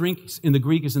 that word drinks in the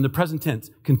Greek is in the present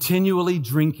tense. Continually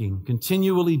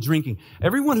drinking.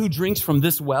 Everyone who drinks from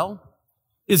this well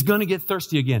is going to get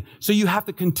thirsty again. So you have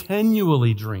to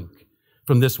continually drink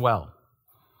from this well.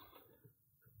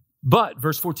 But,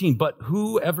 verse 14, but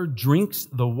whoever drinks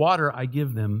the water I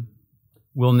give them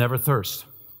will never thirst.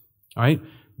 All right?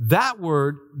 That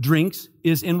word, drinks,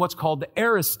 is in what's called the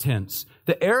aorist tense.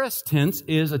 The aorist tense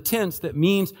is a tense that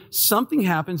means something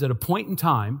happens at a point in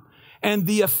time and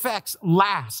the effects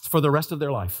last for the rest of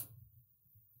their life.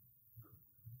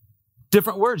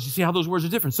 Different words. You see how those words are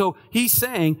different. So he's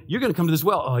saying, you're going to come to this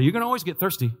well. You're going to always get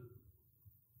thirsty.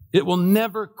 It will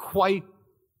never quite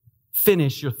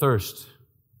finish your thirst.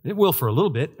 It will for a little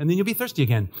bit, and then you'll be thirsty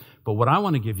again. But what I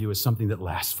want to give you is something that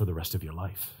lasts for the rest of your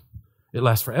life. It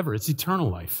lasts forever. It's eternal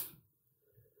life.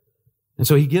 And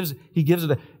so he gives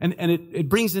it, and it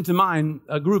brings into mind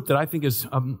a group that I think is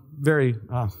very,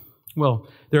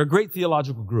 they're a great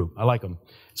theological group. I like them.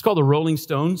 It's called the Rolling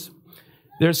Stones.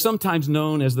 They're sometimes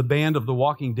known as the band of the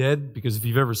Walking Dead, because if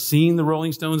you've ever seen the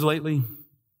Rolling Stones lately,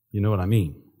 you know what I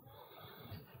mean.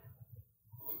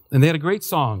 And they had a great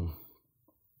song,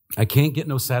 I Can't Get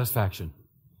No Satisfaction.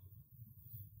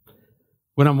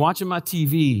 When I'm watching my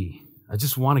TV, I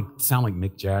just want to sound like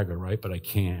Mick Jagger, right? But I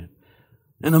can't.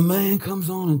 And a man comes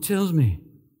on and tells me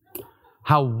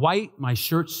how white my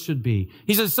shirt should be.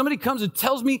 He says, somebody comes and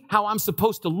tells me how I'm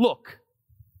supposed to look.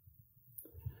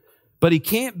 But he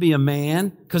can't be a man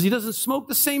because he doesn't smoke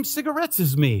the same cigarettes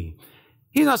as me.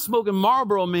 He's not smoking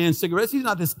Marlboro Man cigarettes. He's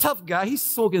not this tough guy. He's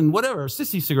smoking whatever,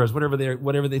 sissy cigarettes, whatever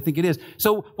they think it is.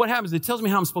 So what happens? It tells me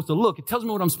how I'm supposed to look. It tells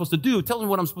me what I'm supposed to do. It tells me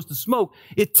what I'm supposed to smoke.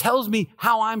 It tells me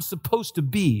how I'm supposed to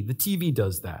be. The TV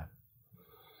does that.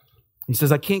 He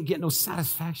says, I can't get no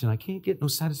satisfaction. I can't get no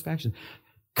satisfaction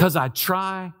because I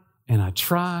try and I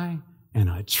try and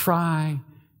I try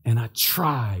and I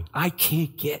try. I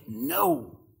can't get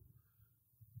no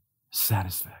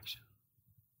satisfaction.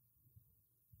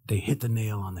 They hit the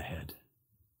nail on the head.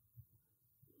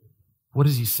 What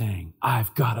is he saying?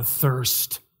 I've got a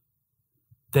thirst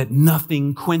that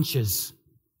nothing quenches.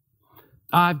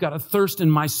 I've got a thirst in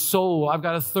my soul. I've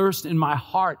got a thirst in my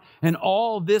heart. And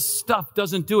all this stuff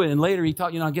doesn't do it. And later he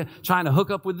thought, trying to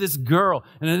hook up with this girl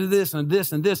and this and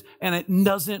this and this. And it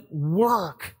doesn't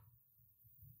work.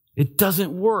 It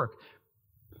doesn't work.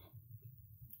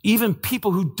 Even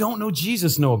people who don't know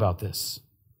Jesus know about this.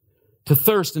 To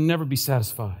thirst and never be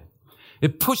satisfied.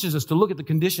 It pushes us to look at the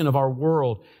condition of our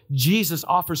world. Jesus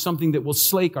offers something that will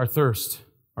slake our thirst,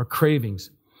 our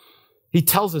cravings. He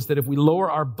tells us that if we lower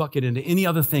our bucket into any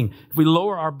other thing, if we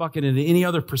lower our bucket into any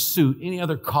other pursuit, any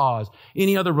other cause,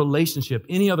 any other relationship,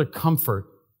 any other comfort,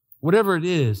 whatever it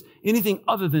is, anything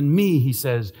other than me, he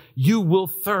says, you will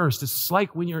thirst. It's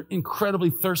like when you're incredibly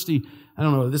thirsty. I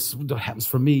don't know, this is what happens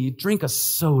for me. You drink a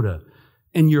soda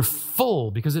and you're full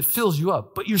because it fills you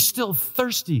up, but you're still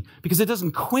thirsty because it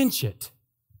doesn't quench it.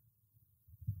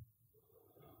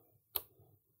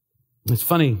 It's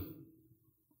funny.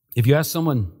 If you ask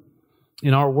someone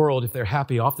in our world if they're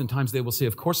happy, oftentimes they will say,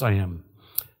 of course I am.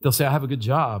 They'll say, I have a good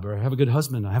job, or I have a good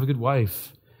husband, I have a good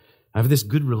wife. I have this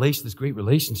great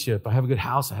relationship. I have a good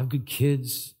house. I have good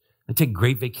kids. I take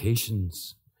great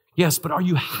vacations. Yes, but are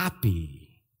you happy?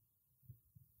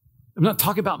 I'm not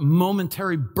talking about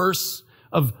momentary bursts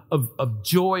of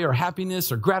joy or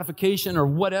happiness or gratification or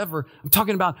whatever. I'm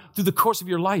talking about through the course of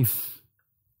your life.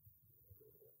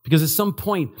 Because at some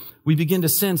point, we begin to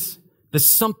sense that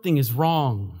something is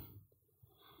wrong.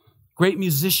 Great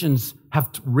musicians have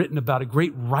written about it.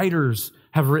 Great writers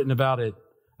have written about it.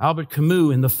 Albert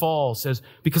Camus in The Fall says,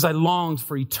 because I longed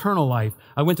for eternal life,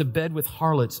 I went to bed with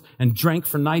harlots and drank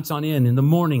for nights on end. In the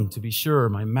morning, to be sure,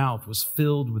 my mouth was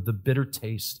filled with the bitter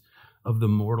taste of the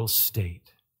mortal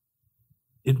state.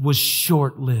 It was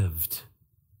short-lived.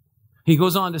 He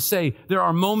goes on to say, there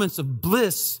are moments of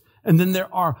bliss, and then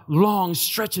there are long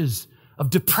stretches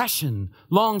of depression,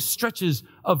 long stretches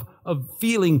of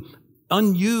feeling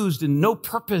unused and no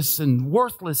purpose and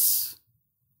worthless.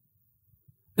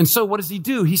 And so what does he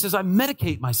do? He says, I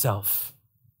medicate myself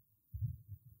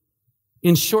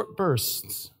in short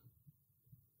bursts.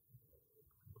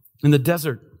 In the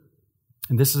desert,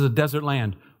 and this is a desert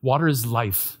land, water is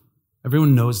life.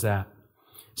 Everyone knows that.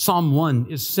 Psalm 1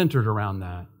 is centered around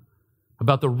that,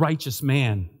 about the righteous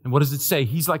man. And what does it say?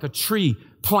 He's like a tree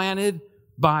planted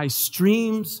by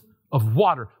streams of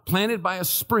water, planted by a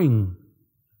spring.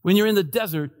 When you're in the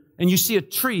desert and you see a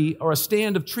tree or a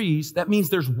stand of trees, that means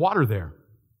there's water there.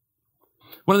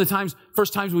 One of the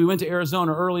first times we went to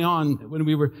Arizona early on, when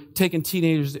we were taking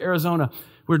teenagers to Arizona,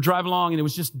 we were driving along and it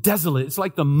was just desolate. It's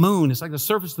like the moon. It's like the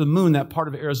surface of the moon, that part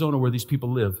of Arizona where these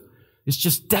people live. It's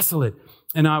just desolate.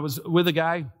 And I was with a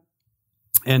guy,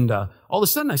 and all of a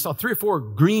sudden I saw 3 or 4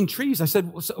 green trees. I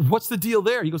said, what's the deal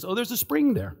there? He goes, oh, there's a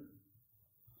spring there.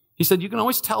 He said, you can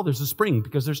always tell there's a spring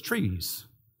because there's trees.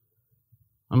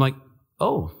 I'm like,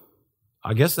 oh,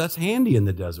 I guess that's handy in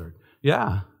the desert.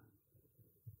 Yeah.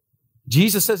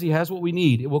 Jesus says he has what we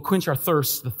need. It will quench our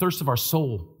thirst, the thirst of our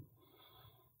soul.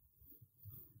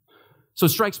 So it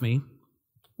strikes me,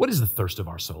 what is the thirst of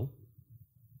our soul?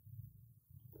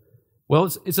 Well,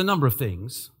 it's a number of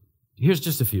things. Here's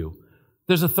just a few.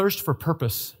 There's a thirst for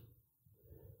purpose.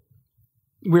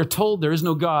 We're told there is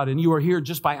no God and you are here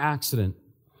just by accident.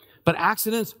 But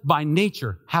accidents by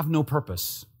nature have no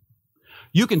purpose.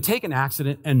 You can take an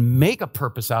accident and make a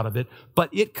purpose out of it, but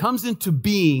it comes into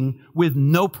being with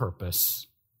no purpose.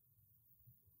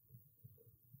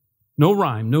 No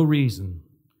rhyme, no reason.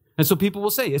 And so people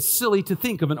will say, it's silly to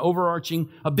think of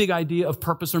a big idea of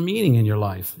purpose or meaning in your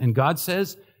life. And God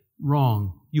says,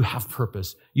 wrong. You have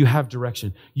purpose. You have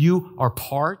direction. You are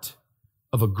part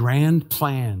of a grand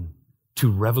plan to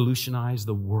revolutionize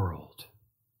the world.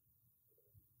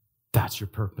 That's your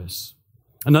purpose.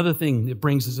 Another thing it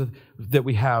brings is that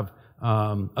we have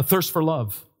a thirst for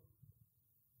love.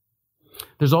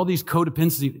 There's all these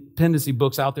codependency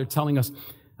books out there telling us,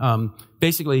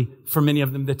 basically, for many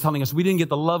of them, they're telling us we didn't get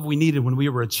the love we needed when we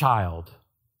were a child.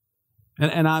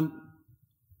 And I'm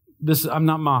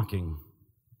not mocking.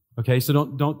 Okay, so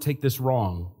don't take this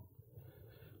wrong,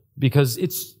 because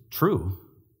it's true.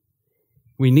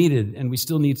 We needed and we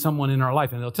still need someone in our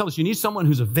life. And they'll tell us you need someone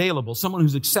who's available, someone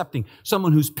who's accepting,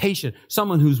 someone who's patient,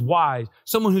 someone who's wise,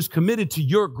 someone who's committed to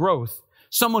your growth,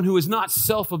 someone who is not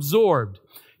self-absorbed.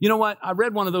 You know what? I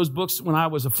read one of those books when I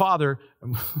was a father.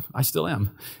 I still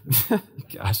am.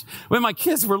 Gosh, when my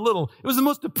kids were little, it was the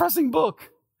most depressing book.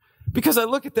 Because I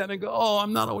look at that and go, oh,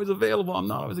 I'm not always available. I'm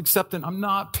not always accepting. I'm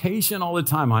not patient all the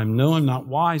time. I'm not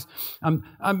wise. I'm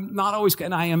not always,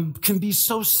 and can be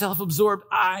so self-absorbed.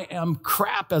 I am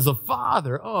crap as a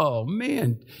father. Oh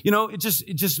man. It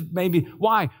just made me,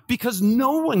 why? Because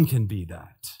no one can be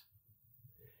that.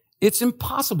 It's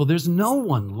impossible. There's no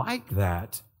one like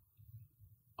that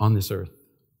on this earth.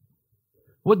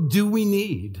 What do we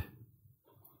need?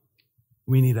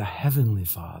 We need a heavenly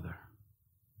Father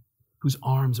whose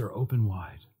arms are open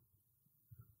wide,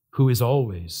 who is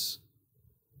always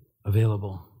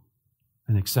available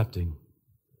and accepting,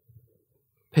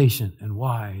 patient and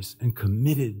wise and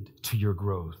committed to your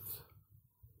growth,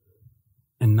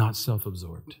 and not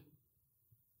self-absorbed.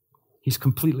 He's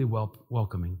completely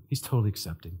welcoming. He's totally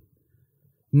accepting.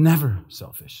 Never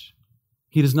selfish.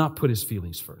 He does not put his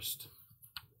feelings first.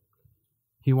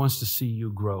 He wants to see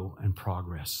you grow and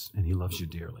progress, and he loves you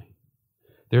dearly.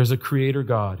 There's a creator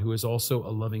God who is also a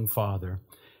loving Father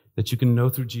that you can know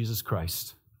through Jesus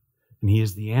Christ. And he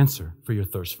is the answer for your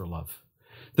thirst for love.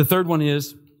 The third one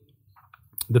is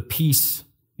the peace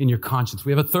in your conscience.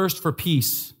 We have a thirst for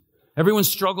peace. Everyone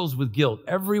struggles with guilt.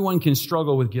 Everyone can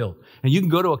struggle with guilt. And you can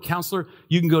go to a counselor,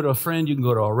 you can go to a friend, you can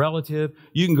go to a relative,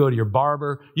 you can go to your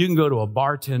barber, you can go to a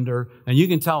bartender, and you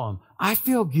can tell them, I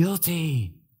feel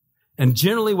guilty. And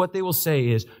generally what they will say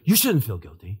is, you shouldn't feel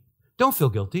guilty. Don't feel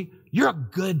guilty. You're a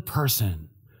good person.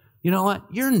 You know what?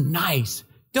 You're nice.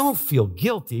 Don't feel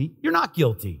guilty. You're not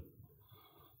guilty.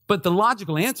 But the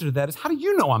logical answer to that is, how do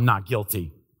you know I'm not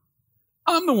guilty?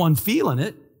 I'm the one feeling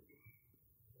it.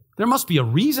 There must be a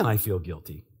reason I feel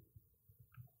guilty.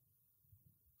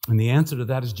 And the answer to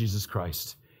that is Jesus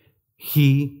Christ.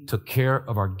 He took care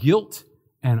of our guilt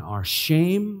and our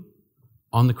shame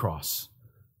on the cross.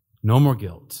 No more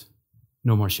guilt.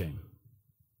 No more shame.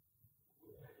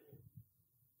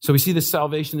 So we see this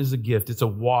salvation as a gift. It's a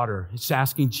water. It's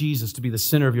asking Jesus to be the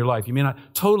center of your life. You may not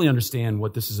totally understand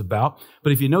what this is about,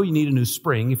 but if you know you need a new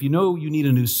spring, if you know you need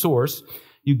a new source,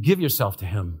 you give yourself to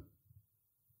him.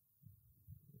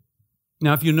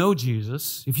 Now, if you know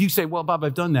Jesus, if you say, well, Bob,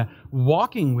 I've done that,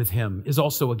 walking with him is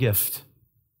also a gift.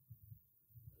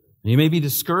 You may be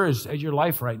discouraged at your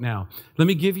life right now. Let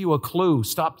me give you a clue.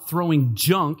 Stop throwing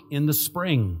junk in the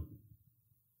spring.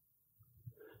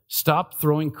 Stop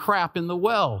throwing crap in the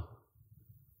well.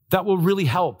 That will really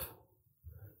help.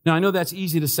 Now, I know that's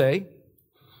easy to say.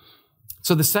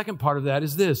 So the second part of that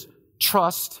is this: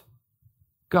 trust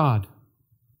God.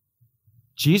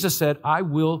 Jesus said, I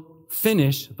will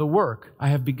finish the work I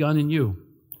have begun in you.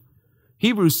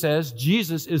 Hebrews says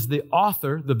Jesus is the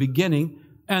author, the beginning,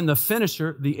 and the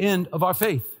finisher, the end of our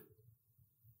faith.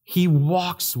 He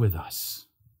walks with us.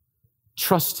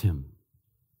 Trust him.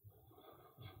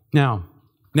 Now,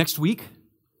 next week,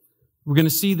 we're going to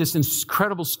see this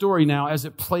incredible story now as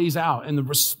it plays out and the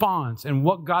response and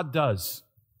what God does.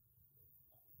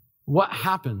 What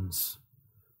happens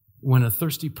when a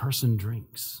thirsty person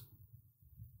drinks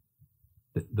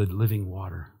the living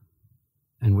water?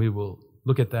 And we will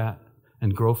look at that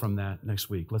and grow from that next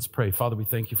week. Let's pray. Father, we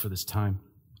thank you for this time.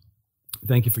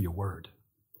 Thank you for your word.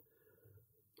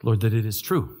 Lord, that it is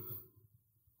true.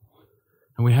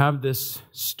 And we have this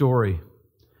story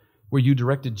where you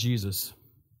directed Jesus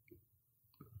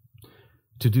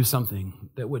to do something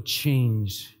that would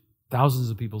change thousands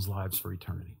of people's lives for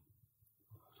eternity,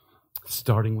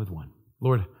 starting with one.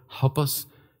 Lord, help us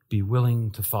be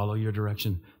willing to follow your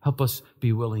direction. Help us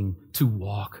be willing to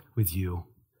walk with you.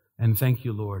 And thank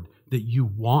you, Lord, that you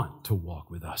want to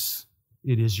walk with us.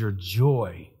 It is your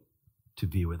joy to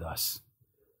be with us.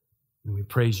 And we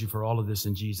praise you for all of this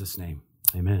in Jesus' name.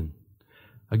 Amen.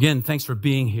 Again, thanks for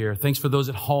being here. Thanks for those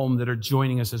at home that are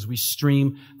joining us as we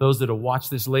stream, those that will watch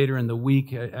this later in the week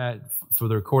for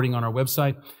the recording on our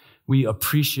website. We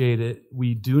appreciate it.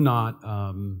 We do not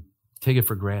take it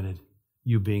for granted,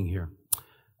 you being here.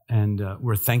 And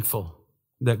we're thankful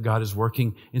that God is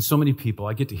working in so many people.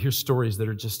 I get to hear stories that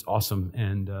are just awesome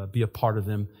and be a part of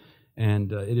them.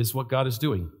 And it is what God is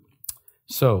doing.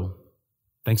 So,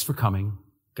 thanks for coming.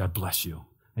 God bless you.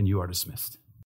 And you are dismissed.